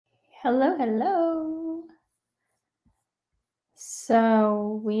Hello, hello.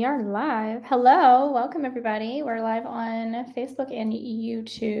 So we are live. Hello, welcome everybody. We're live on Facebook and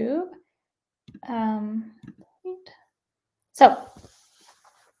YouTube. So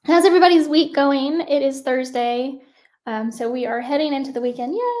how's everybody's week going? It is Thursday. So we are heading into the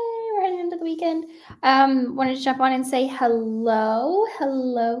weekend. Yay, we're heading into the weekend. Wanted to jump on and say hello.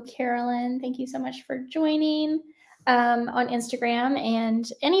 Hello, Carolyn. Thank you so much for joining on Instagram. And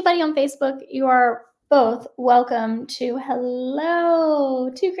anybody on Facebook, you are both welcome to hello.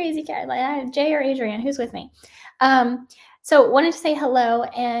 Two crazy cats, Jay or Adrian, who's with me. So wanted to say hello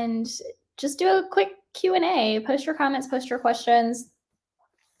and just do a quick Q&A. Post your comments, post your questions.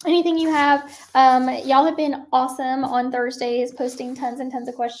 Anything you have. Y'all have been awesome on Thursdays, posting tons and tons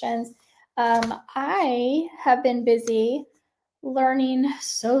of questions. I have been busy learning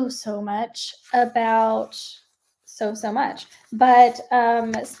so much about so much. But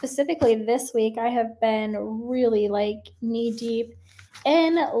specifically this week, I have been really knee deep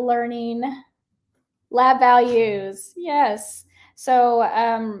in learning lab values. Yes.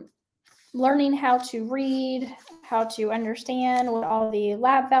 So learning how to read, how to understand what all the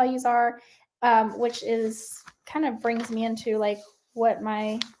lab values are, which is kind of brings me into what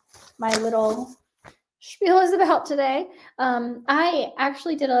my little spiel is about today. I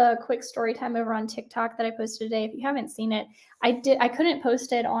actually did a quick story time over on TikTok that I posted today. If you haven't seen it, I couldn't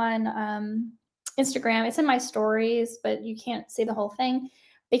post it on Instagram. It's in my stories, but you can't see the whole thing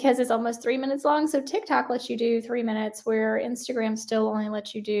because it's almost 3 minutes long. So TikTok lets you do 3 minutes, where Instagram still only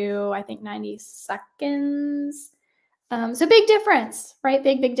lets you do, I think, 90 seconds. So big difference, right?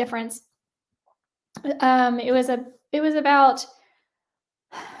 Big difference. It was about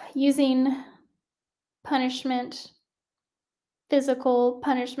using punishment, physical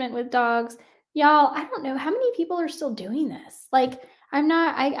punishment with dogs. Y'all, I don't know how many people are still doing this. I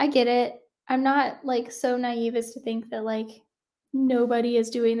get it. I'm not so naive as to think that nobody is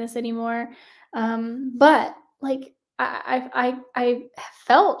doing this anymore. But I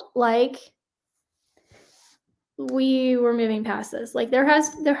felt like we were moving past this. There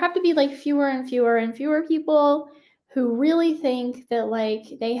have to be fewer and fewer people who really think that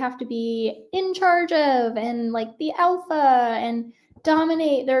they have to be in charge of and the alpha and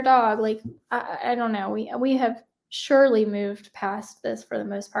dominate their dog. I don't know. We have surely moved past this for the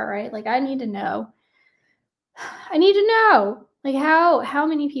most part, right? I need to know. How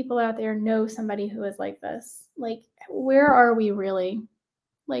many people out there know somebody who is like this? Where are we really,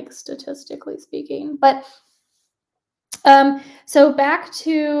 statistically speaking? But so back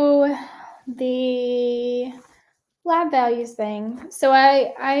to the lab values thing. So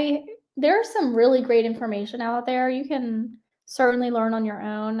there's some really great information out there. You can certainly learn on your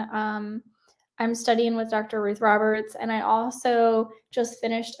own. I'm studying with Dr. Ruth Roberts, and I also just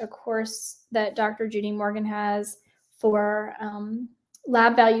finished a course that Dr. Judy Morgan has for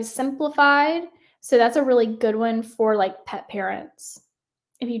Lab Values Simplified. So that's a really good one for pet parents.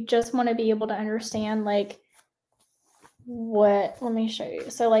 If you just want to be able to understand let me show you.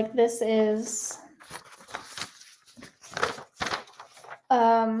 So this is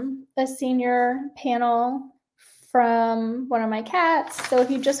a senior panel from one of my cats. So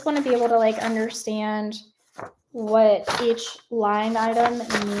if you just want to be able to understand what each line item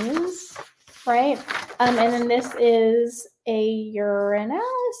means, right? And then this is a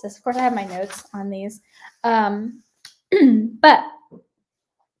urinalysis. Of course, I have my notes on these. But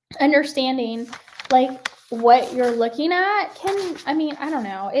understanding what you're looking at I don't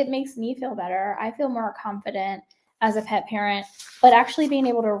know, it makes me feel better. I feel more confident as a pet parent, but actually being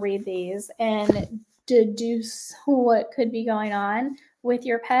able to read these and deduce what could be going on with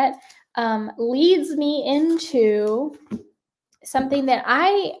your pet leads me into something that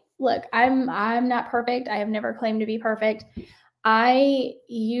I'm not perfect. I have never claimed to be perfect. I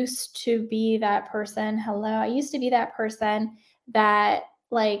used to be that person. I used to be that person that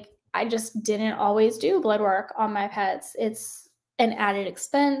I just didn't always do blood work on my pets. It's an added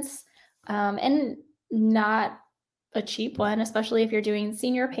expense and not a cheap one, especially if you're doing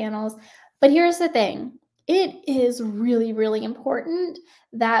senior panels. But here's the thing. It is really, really important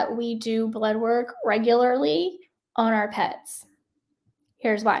that we do blood work regularly on our pets.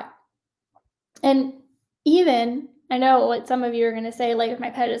 Here's why. And even, I know what some of you are going to say, if my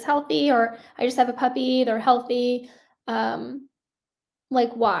pet is healthy or I just have a puppy, they're healthy.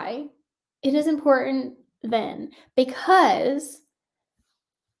 Why? It is important then because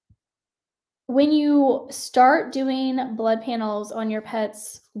when you start doing blood panels on your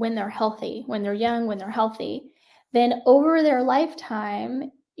pets when they're healthy, when they're young, when they're healthy, then over their lifetime,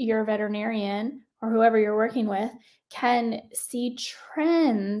 your veterinarian or whoever you're working with can see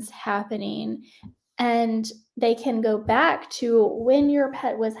trends happening, and they can go back to when your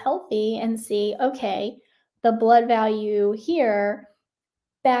pet was healthy and see, okay, the blood value here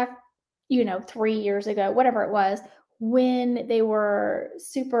back, 3 years ago, whatever it was, when they were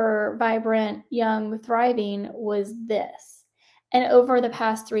super vibrant, young, thriving, was this. And over the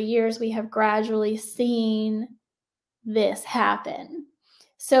past 3 years, we have gradually seen this happen.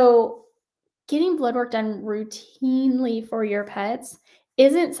 So, getting blood work done routinely for your pets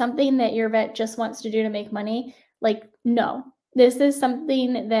isn't something that your vet just wants to do to make money. Like, no, this is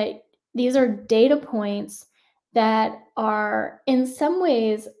something that these are data points that are in some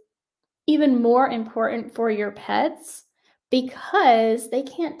ways even more important for your pets because they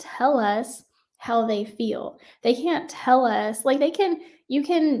can't tell us how they feel. They can't tell us, like, you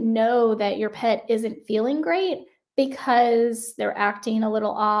can know that your pet isn't feeling great because they're acting a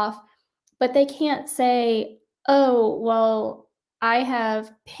little off, but they can't say, oh, well, I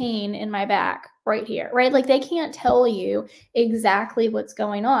have pain in my back right here, right? Like, they can't tell you exactly what's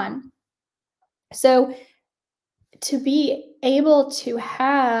going on. So, to be able to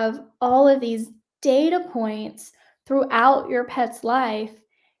have all of these data points throughout your pet's life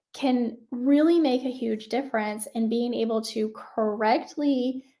can really make a huge difference in being able to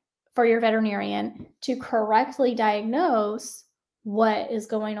correctly, for your veterinarian, to correctly diagnose what is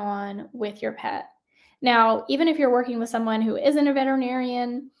going on with your pet. Now, even if you're working with someone who isn't a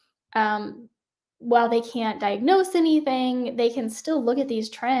veterinarian, um, while they can't diagnose anything, they can still look at these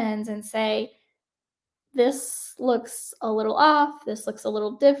trends and say, this looks a little off, this looks a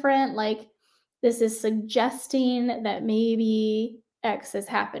little different, like this is suggesting that maybe X is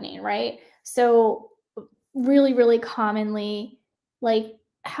happening, right? So really, really commonly, like,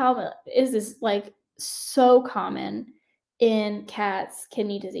 how is this like so common in cats,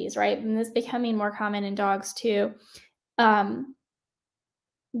 kidney disease, right? And this becoming more common in dogs too. Um,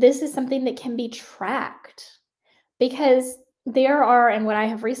 this is something that can be tracked because there are, and what I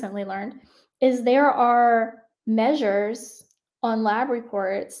have recently learned is there are measures on lab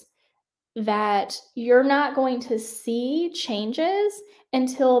reports that you're not going to see changes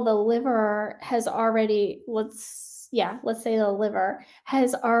until the liver has already, let's say the liver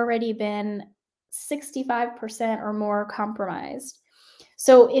has already been 65% or more compromised.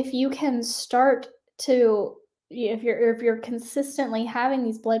 So if you can start to, if you're consistently having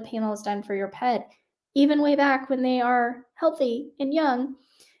these blood panels done for your pet, even way back when they are healthy and young,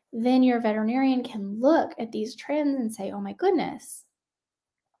 then your veterinarian can look at these trends and say, oh my goodness,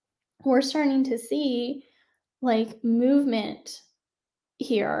 we're starting to see like movement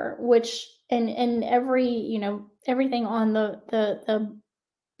here, which and every, everything on the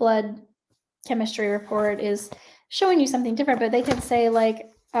blood chemistry report is showing you something different, but they could say, like,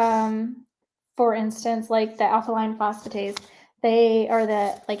 for instance, like the alkaline phosphatase, they are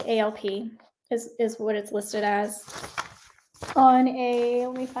the, like, ALP is what it's listed as on a,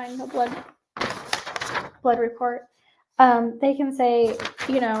 let me find the blood report. They can say,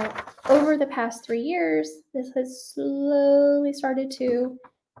 over the past 3 years, this has slowly started to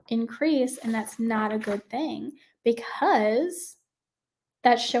increase, and that's not a good thing because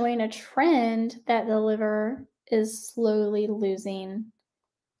that's showing a trend that the liver is slowly losing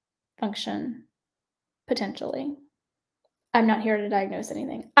function, potentially. I'm not here to diagnose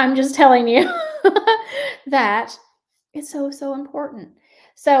anything. I'm just telling you that it's so, so important.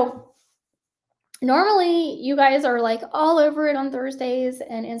 So, normally you guys are like all over it on Thursdays,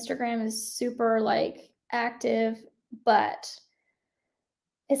 and Instagram is super like active, but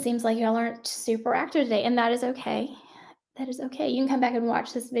it seems like y'all aren't super active today, and that is okay. That is okay. You can come back and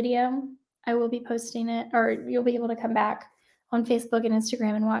watch this video. I will be posting it, or you'll be able to come back on Facebook and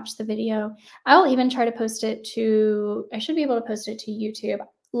Instagram and watch the video. I'll even try to post it to, I should be able to post it to YouTube.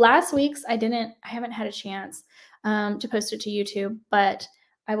 Last week's, I haven't had a chance to post it to YouTube, but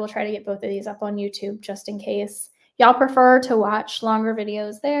I will try to get both of these up on YouTube just in case y'all prefer to watch longer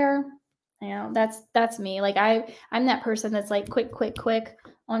videos there. That's me. Like, I'm that person that's like quick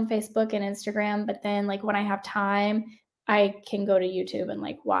on Facebook and Instagram, but then like when I have time, I can go to YouTube and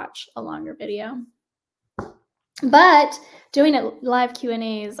like watch a longer video. But doing it live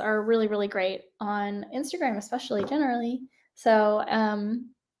Q&As are really, really great on Instagram, especially generally. So,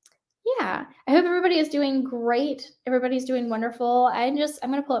 yeah, I hope everybody is doing great. Everybody's doing wonderful. I'm going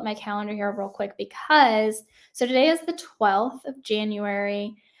to pull up my calendar here real quick because, so today is the 12th of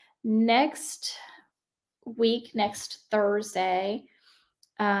January. Next week, next Thursday,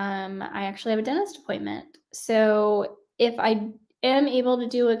 I actually have a dentist appointment. So if I am able to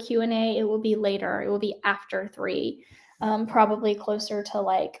do a Q&A, it will be later. It will be after 3, probably closer to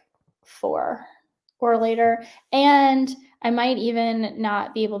like 4. or later. And I might even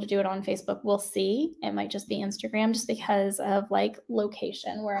not be able to do it on Facebook. We'll see. It might just be Instagram just because of like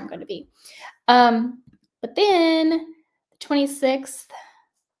location where I'm going to be. But then the 26th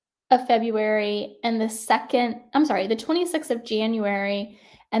of February and the 26th of January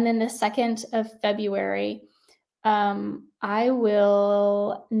and then the 2nd of February, I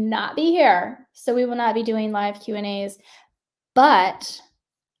will not be here. So we will not be doing live Q&As, but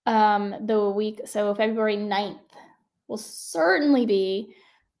the week, so February 9th will certainly be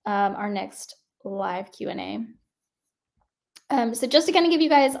our next live Q&A. So just to kind of give you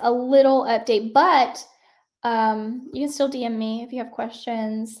guys a little update, but you can still DM me if you have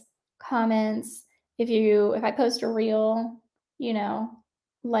questions, comments. If I post a reel,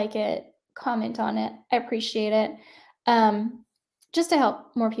 like it, comment on it. I appreciate it. Just to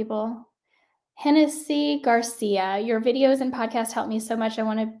help more people. Hennessy Garcia, your videos and podcasts help me so much. I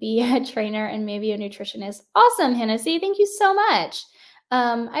want to be a trainer and maybe a nutritionist. Awesome, Hennessy. Thank you so much.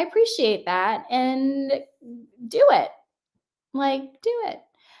 I appreciate that. And do it. Do it.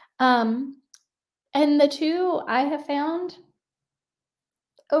 And the two I have found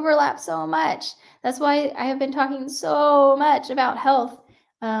overlap so much. That's why I have been talking so much about health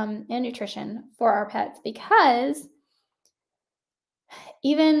and nutrition for our pets, because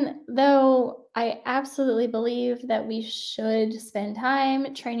even though I absolutely believe that we should spend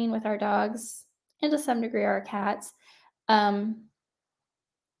time training with our dogs and to some degree our cats,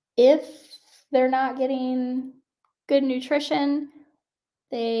 if they're not getting good nutrition,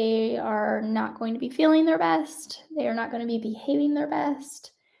 they are not going to be feeling their best. They are not going to be behaving their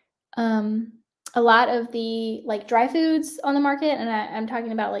best. A lot of the dry foods on the market, and I'm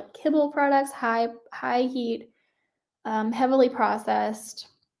talking about kibble products, high heat, heavily processed,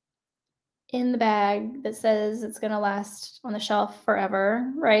 in the bag that says it's going to last on the shelf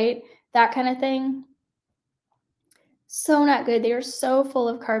forever, right? That kind of thing. So not good. They are so full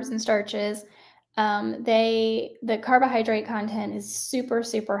of carbs and starches. The carbohydrate content is super,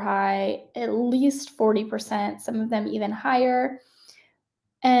 super high, at least 40%, some of them even higher.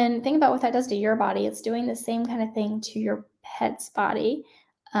 And think about what that does to your body. It's doing the same kind of thing to your pet's body.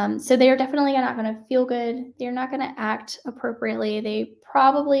 So they are definitely not going to feel good. They're not going to act appropriately. They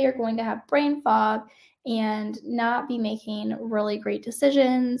probably are going to have brain fog and not be making really great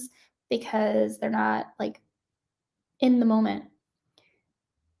decisions because they're not in the moment.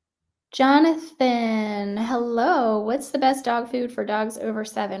 Jonathan, hello. What's the best dog food for dogs over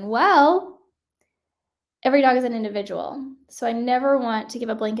 7? Well, every dog is an individual. So I never want to give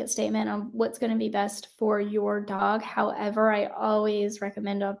a blanket statement on what's going to be best for your dog. However, I always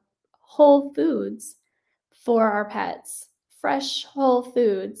recommend whole foods for our pets, fresh whole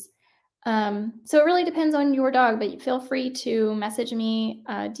foods. So it really depends on your dog, but feel free to message me,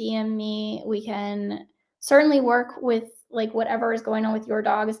 DM me. We can certainly work with whatever is going on with your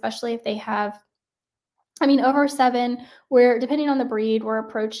dog, especially if they have, over 7, we're, depending on the breed, we're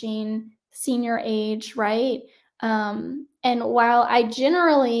approaching senior age, right? And while I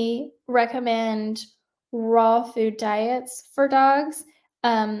generally recommend raw food diets for dogs,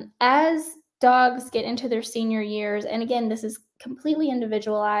 as dogs get into their senior years, and again, this is completely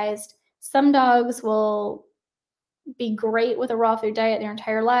individualized, some dogs will be great with a raw food diet their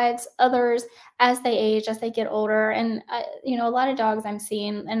entire lives. Others, as they age, as they get older, and a lot of dogs I'm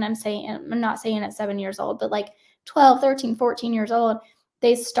seeing, and I'm not saying at 7 years old, but 12, 13, 14 years old,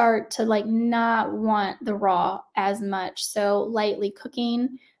 they start to not want the raw as much. So lightly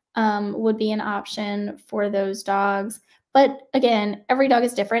cooking would be an option for those dogs. But again, every dog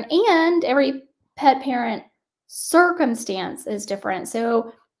is different, and every pet parent circumstance is different.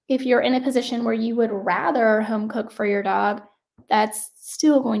 So if you're in a position where you would rather home cook for your dog, that's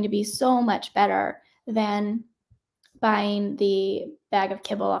still going to be so much better than buying the bag of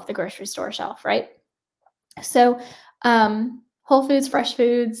kibble off the grocery store shelf, right? So whole foods, fresh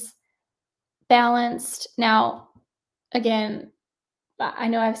foods, balanced. Now, again, I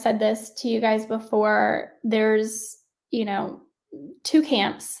know I've said this to you guys before. There's, 2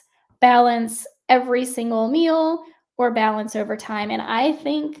 camps: balance every single meal or balance over time. And I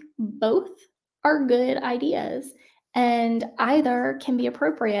think both are good ideas, and either can be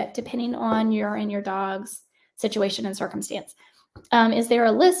appropriate depending on your and your dog's situation and circumstance. Is there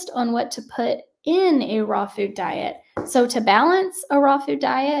a list on what to put in a raw food diet? So to balance a raw food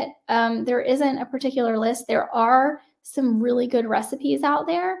diet, there isn't a particular list. There are some really good recipes out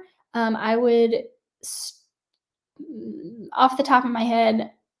there. I would, off the top of my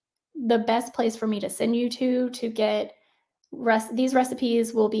head, the best place for me to send you to get these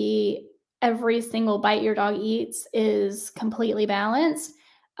recipes will be Every Single Bite Your Dog Eats is completely balanced.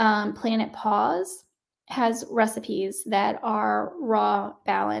 Planet Paws has recipes that are raw,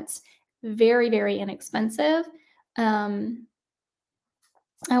 balanced, very, very inexpensive. I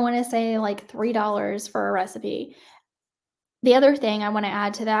want to say like $3 for a recipe. The other thing I want to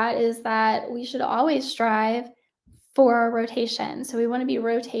add to that is that we should always strive for rotation. So we want to be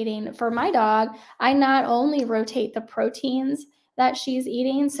rotating. For my dog, I not only rotate the proteins that she's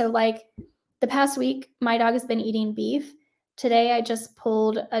eating. So, like the past week, my dog has been eating beef. Today, I just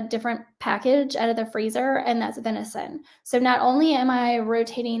pulled a different package out of the freezer, and that's venison. So, not only am I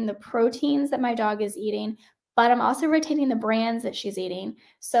rotating the proteins that my dog is eating, but I'm also rotating the brands that she's eating.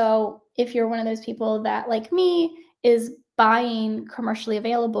 So, if you're one of those people that, like me, is buying commercially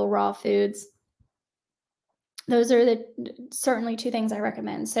available raw foods, those are the certainly two things I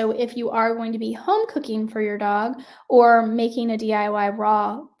recommend. So if you are going to be home cooking for your dog or making a DIY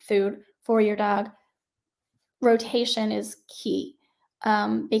raw food for your dog, rotation is key,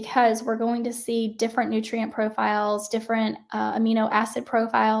 because we're going to see different nutrient profiles, different amino acid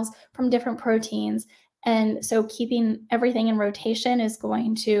profiles from different proteins. And so keeping everything in rotation is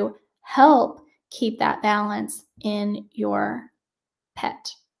going to help keep that balance in your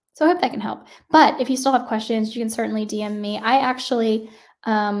pet. So I hope that can help. But if you still have questions, you can certainly DM me. I actually,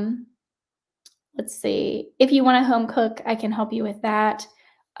 let's see, if you want to home cook, I can help you with that.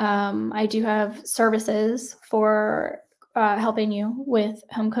 I do have services for helping you with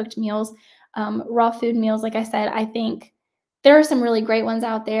home cooked meals. Raw food meals, like I said, I think there are some really great ones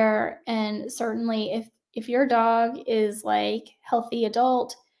out there. And certainly if your dog is like healthy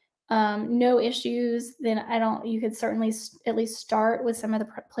adult, no issues, then you could certainly at least start with some of the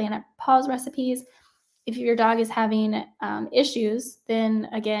Planet Paws recipes. If your dog is having issues, then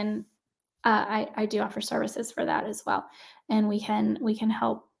again, I do offer services for that as well. And we can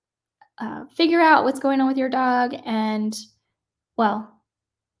help figure out what's going on with your dog. And, well,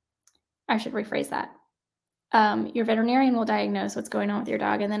 I should rephrase that. Your veterinarian will diagnose what's going on with your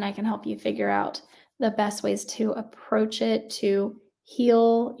dog, and then I can help you figure out the best ways to approach it to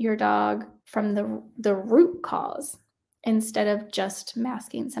heal your dog from the root cause instead of just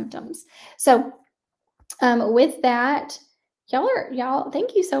masking symptoms. So with that, y'all,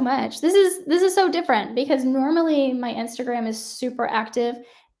 thank you so much. This is so different because normally my Instagram is super active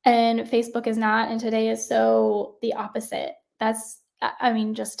and Facebook is not, and today is so the opposite.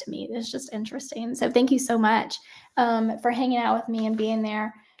 Just to me, it's just interesting. So thank you so much for hanging out with me and being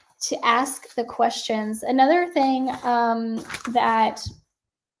there to ask the questions. Another thing that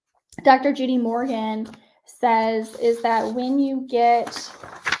Dr. Judy Morgan says is that when you get,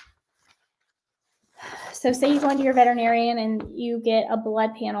 so say you go into your veterinarian and you get a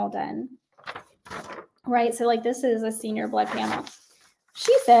blood panel done, right? So like this is a senior blood panel.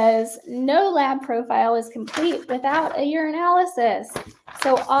 She says no lab profile is complete without a urinalysis.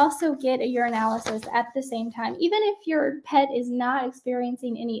 So also get a urinalysis at the same time, even if your pet is not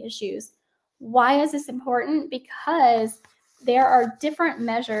experiencing any issues. Why is this important? Because there are different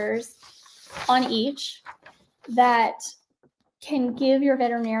measures on each that can give your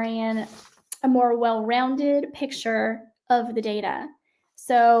veterinarian a more well-rounded picture of the data.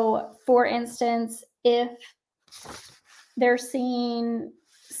 So for instance, if they're seeing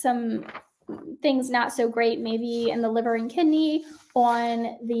some things not so great, maybe in the liver and kidney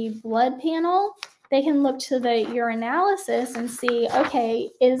on the blood panel, they can look to the urinalysis and see, okay,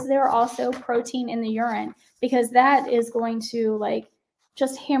 is there also protein in the urine? Because that is going to like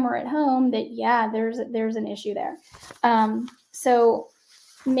just hammer it home that, yeah, there's an issue there. So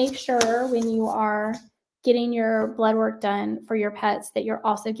make sure when you are getting your blood work done for your pets that you're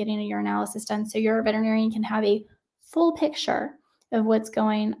also getting a urinalysis done so your veterinarian can have a full picture of what's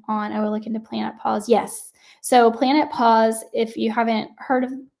going on. I will look into Planet Paws. Yes. So Planet Paws, if you haven't heard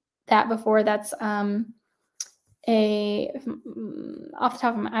of that before, that's off the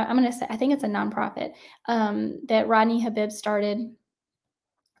top of my, I'm going to say, I think it's a nonprofit that Rodney Habib started a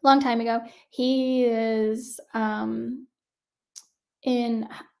long time ago. He is in,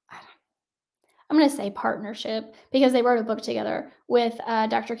 I'm going to say partnership because they wrote a book together with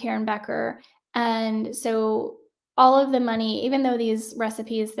Dr. Karen Becker. And so all of the money, even though these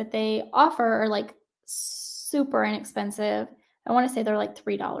recipes that they offer are like super inexpensive, I want to say they're like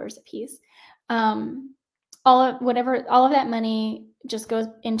 $3 a piece. All of that money just goes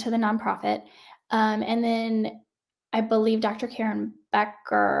into the nonprofit. And then I believe Dr. Karen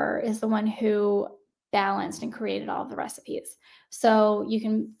Becker is the one who balanced and created all of the recipes. So you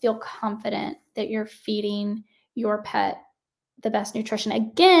can feel confident that you're feeding your pet the best nutrition.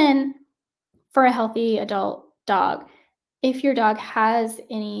 Again, for a healthy adult dog. If your dog has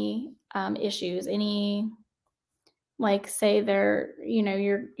any issues, any, like say they're,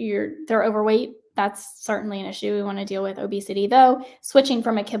 they're overweight, that's certainly an issue. We want to deal with obesity, though switching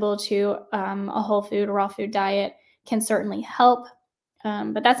from a kibble to a whole food, raw food diet can certainly help.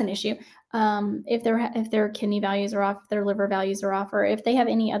 But that's an issue. If their kidney values are off, if their liver values are off, or if they have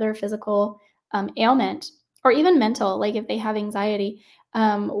any other physical ailment, or even mental, like if they have anxiety,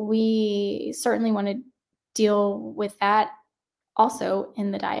 we certainly want to deal with that also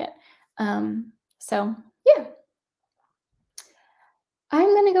in the diet. So yeah,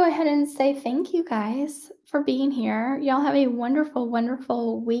 I'm going to go ahead and say thank you guys for being here. Y'all have a wonderful,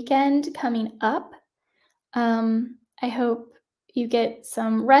 wonderful weekend coming up. I hope you get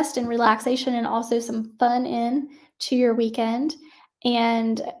some rest and relaxation and also some fun in to your weekend.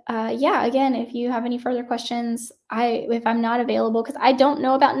 And yeah, again, if you have any further questions, if I'm not available, because I don't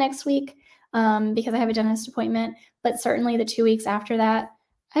know about next week because I have a dentist appointment, but certainly the 2 weeks after that,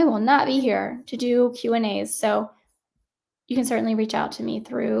 I will not be here to do Q&As. So you can certainly reach out to me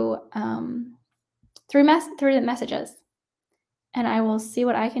through the messages, and I will see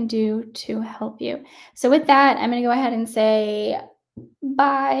what I can do to help you. So with that, I'm going to go ahead and say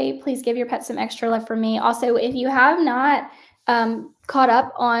bye. Please give your pet some extra love from me. Also, if you have not caught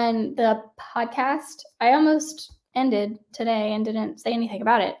up on the podcast, I almost ended today and didn't say anything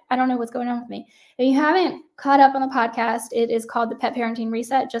about it. I don't know what's going on with me. If you haven't caught up on the podcast, it is called the Pet Parenting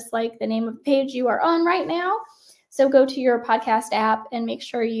Reset, just like the name of the page you are on right now. So go to your podcast app and make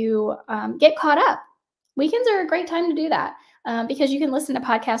sure you get caught up. Weekends are a great time to do that because you can listen to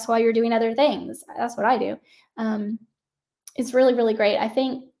podcasts while you're doing other things. That's what I do. It's really, really great. I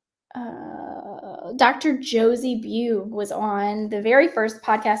think Dr. Josie Bugh was on the very first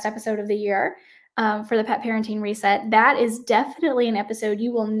podcast episode of the year for the Pet Parenting Reset. That is definitely an episode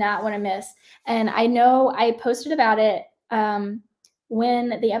you will not want to miss. And I know I posted about it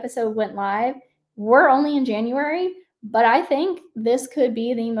when the episode went live. We're only in January, but I think this could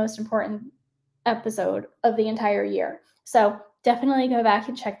be the most important episode of the entire year. So definitely go back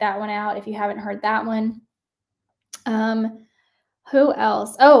and check that one out if you haven't heard that one. Who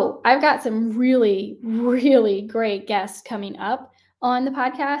else? Oh, I've got some really, really great guests coming up on the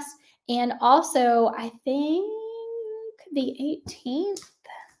podcast. And also, I think the 18th.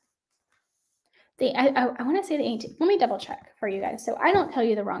 I want to say the 18th. Let me double check for you guys so I don't tell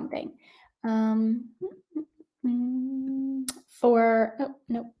you the wrong thing. Wrong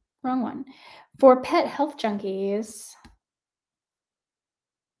one. For Pet Health Junkies.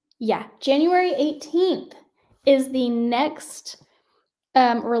 Yeah, January 18th is the next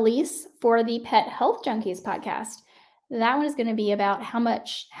release for the Pet Health Junkies podcast. That one is going to be about how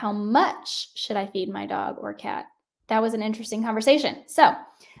much should I feed my dog or cat? That was an interesting conversation. So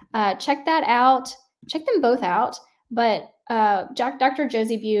check that out. Check them both out. But Dr.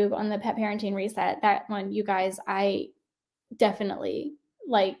 Josie Bugh on the Pet Parenting Reset, that one, you guys, I definitely,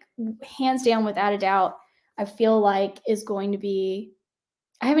 like, hands down, without a doubt, I feel like is going to be,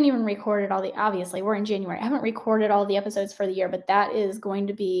 I haven't even recorded obviously we're in January. I haven't recorded all the episodes for the year, but that is going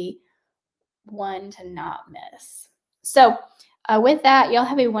to be one to not miss. So with that, y'all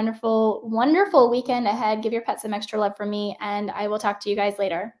have a wonderful, wonderful weekend ahead. Give your pets some extra love from me, and I will talk to you guys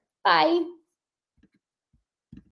later. Bye.